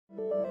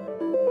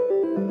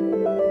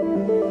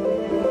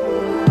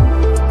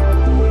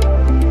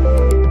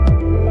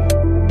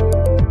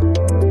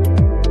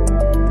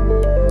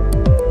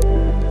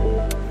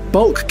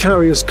Bulk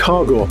carriers'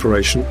 cargo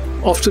operation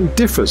often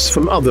differs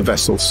from other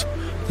vessels.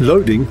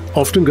 Loading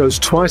often goes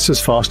twice as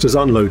fast as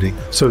unloading,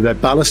 so their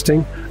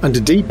ballasting and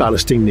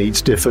deballasting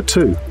needs differ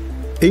too.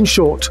 In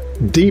short,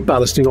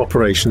 deballasting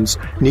operations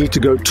need to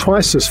go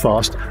twice as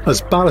fast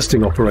as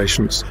ballasting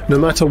operations, no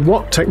matter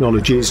what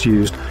technology is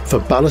used for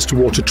ballast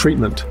water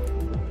treatment.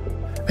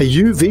 A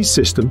UV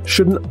system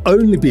shouldn't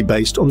only be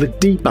based on the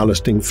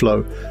deballasting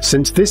flow,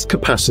 since this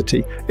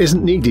capacity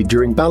isn't needed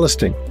during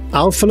ballasting.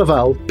 Alfa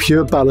Laval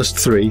PureBallast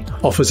 3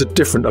 offers a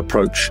different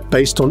approach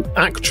based on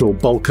actual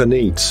bulker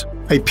needs.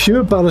 A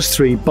PureBallast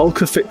 3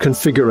 bulker fit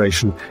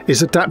configuration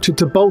is adapted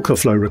to bulker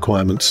flow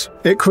requirements.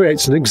 It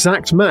creates an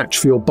exact match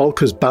for your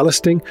bulker's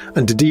ballasting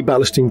and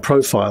deballasting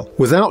profile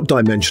without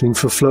dimensioning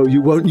for flow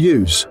you won't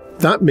use.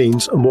 That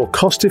means a more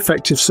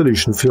cost-effective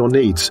solution for your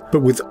needs,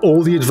 but with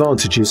all the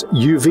advantages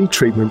UV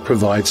treatment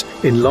provides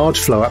in large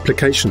flow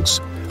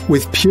applications.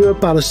 With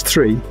PureBallast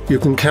 3, you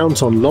can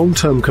count on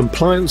long-term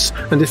compliance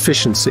and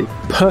efficiency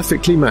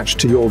perfectly matched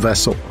to your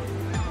vessel.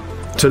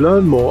 To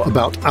learn more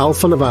about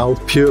Alfa Laval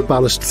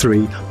PureBallast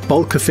 3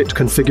 bulker fit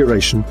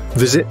configuration,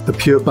 visit the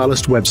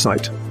PureBallast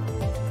website.